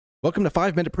Welcome to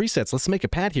 5-minute presets. Let's make a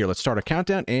pad here. Let's start a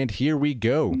countdown, and here we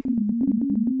go.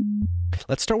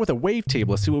 Let's start with a wavetable.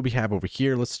 Let's see what we have over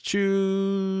here. Let's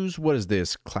choose, what is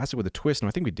this? Classic with a twist. No,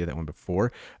 I think we did that one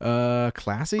before.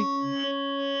 Classy?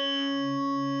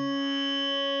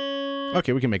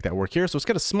 Okay, we can make that work here. So it's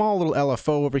got a small little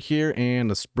LFO over here, and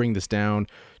let's bring this down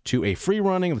to a free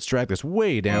running. Let's drag this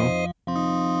way down.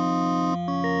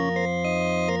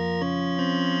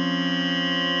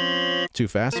 Too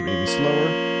fast, maybe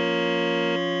slower.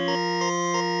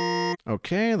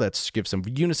 Okay, let's give some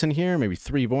unison here, maybe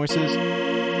 3 voices.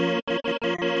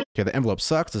 Okay, the envelope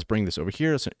sucks. Let's bring this over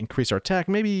here. Let's increase our attack.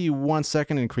 Maybe 1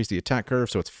 second, increase the attack curve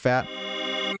so it's fat.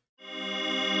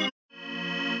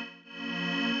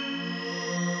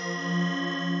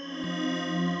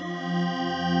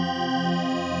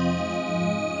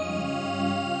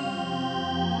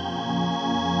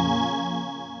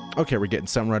 Okay, we're getting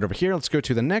something right over here. Let's go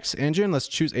to the next engine. Let's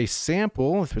choose a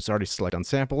sample. If it's already selected on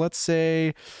sample, let's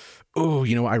say, oh,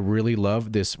 you know, I really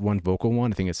love this one vocal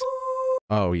one. I think it's,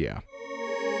 oh yeah.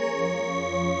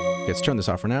 Okay, let's turn this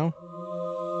off for now.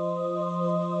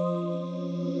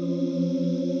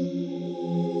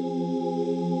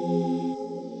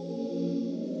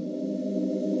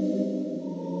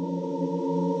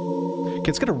 Okay,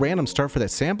 let's get a random start for that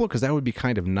sample because that would be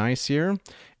kind of nice here.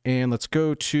 And let's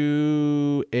go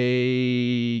to a,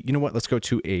 you know what, let's go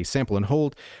to a sample and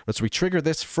hold. Let's retrigger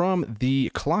this from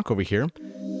the clock over here.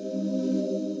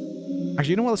 Actually,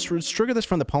 you know what, let's trigger this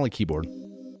from the poly keyboard.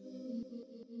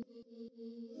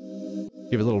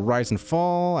 Give it a little rise and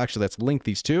fall. Actually, let's link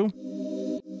these two.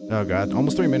 Oh god,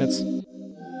 almost 3 minutes.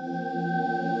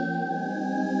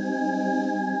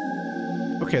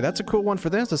 Okay, that's a cool one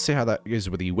for this. Let's see how that is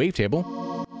with the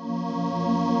wavetable.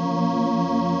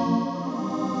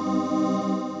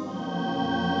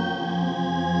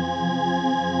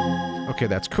 Okay,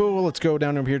 that's cool. Let's go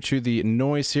down over here to the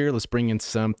noise here. Let's bring in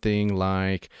something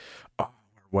like, oh,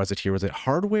 where was it here? Was it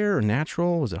hardware or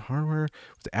natural? Was it hardware?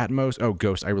 Was it Atmos? Oh,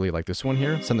 Ghost. I really like this one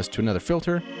here. Send this to another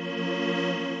filter.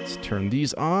 Let's turn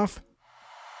these off.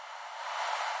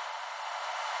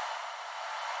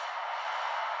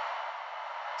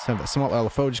 Let's have that small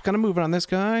LFO. Just kind of moving on this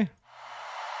guy.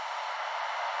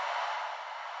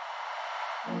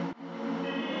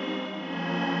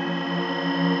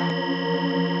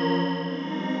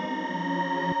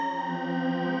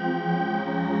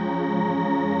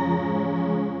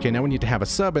 Okay, now we need to have a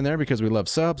sub in there because we love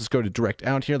subs. Let's go to direct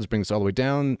out here. Let's bring this all the way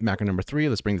down. Macro number 3.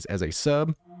 Let's bring this as a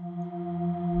sub.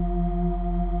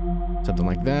 Something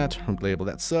like that. Label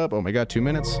that sub. Oh my god, 2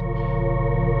 minutes.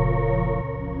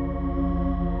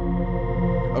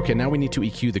 Okay, now we need to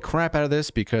EQ the crap out of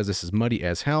this because this is muddy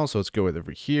as hell. So let's go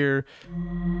over here.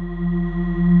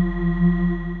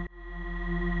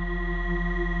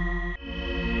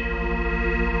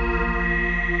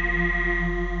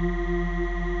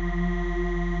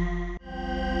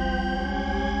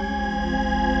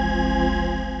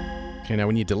 Okay, now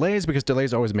we need delays because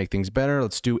delays always make things better.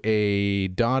 Let's do a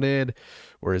dotted,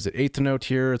 or is it 8th note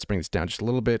here? Let's bring this down just a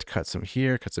little bit. Cut some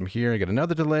here, cut some here. I get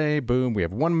another delay. Boom. We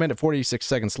have 1 minute, 46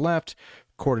 seconds left.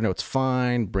 Quarter note's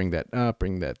fine. Bring that up,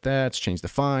 bring that. Let's change the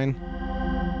fine.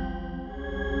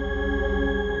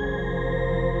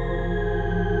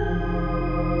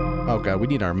 Oh god, we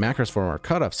need our macros for our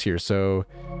cutoffs here. So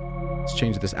let's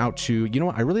change this out to, you know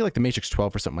what, I really like the Matrix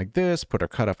 12 for something like this. Put our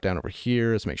cutoff down over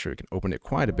here. Let's make sure we can open it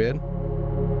quite a bit.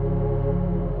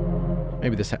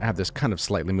 Maybe this have this kind of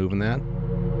slightly moving that.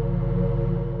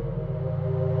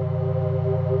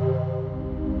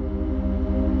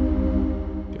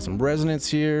 Get some resonance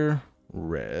here.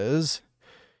 Res.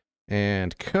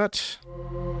 And cut.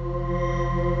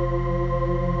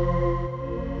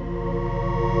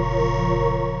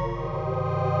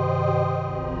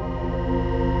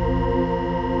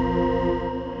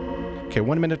 Okay,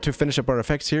 1 minute to finish up our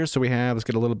effects here. So we have, let's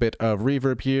get a little bit of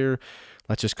reverb here.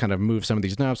 Let's just kind of move some of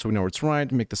these knobs so we know where it's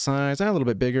right. Make the size a little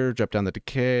bit bigger. Drop down the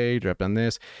decay, drop down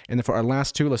this. And then for our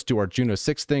last two, let's do our Juno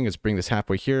 6 thing. Let's bring this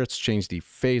halfway here. Let's change the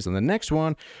phase on the next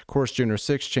one. Of course, Juno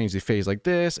 6, change the phase like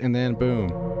this, and then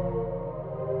boom.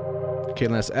 Okay,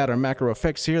 let's add our macro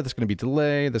effects here. That's going to be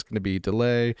delay. That's going to be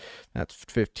delay. That's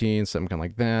 15, something kind of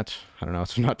like that. I don't know.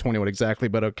 It's not 21 exactly,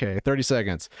 but okay. 30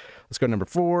 seconds. Let's go to number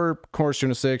 4. Chorus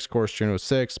Juno 6. Chorus Juno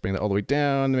 6. Bring that all the way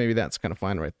down. Maybe that's kind of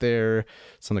fine right there.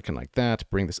 Something kind of like that.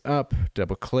 Bring this up.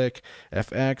 Double click.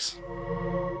 FX.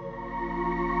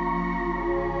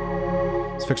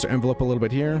 Let's fix our envelope a little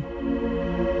bit here.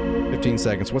 15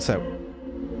 seconds. What's that?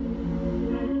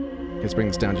 Let's bring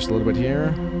this down just a little bit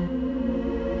here.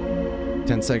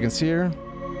 10 seconds here.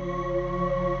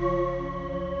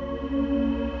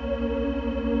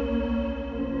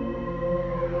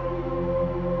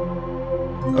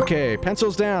 Okay,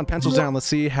 pencils down, pencils down. Let's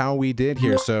see how we did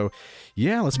here. So,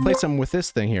 yeah, let's play something with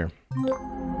this thing here.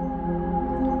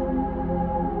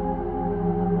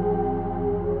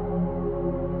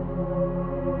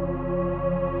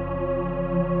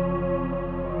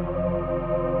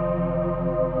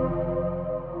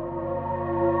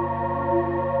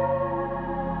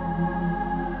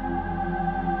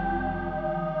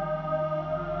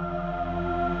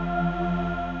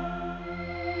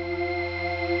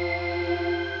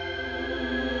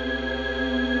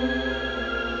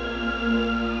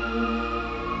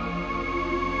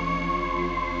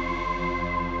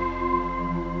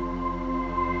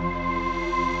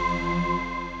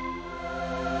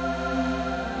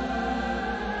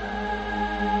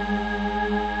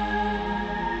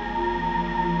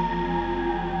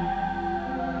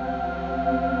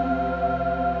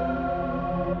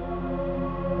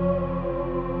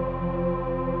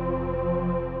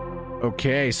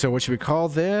 Okay, so what should we call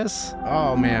this?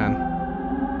 Oh, man.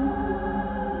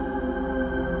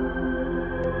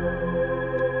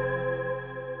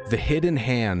 The Hidden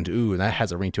Hand. Ooh, that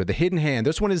has a ring to it. The Hidden Hand.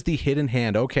 This one is the Hidden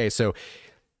Hand. Okay, so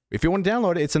if you want to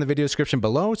download it, it's in the video description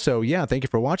below. So yeah, thank you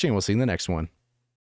for watching. We'll see you in the next one.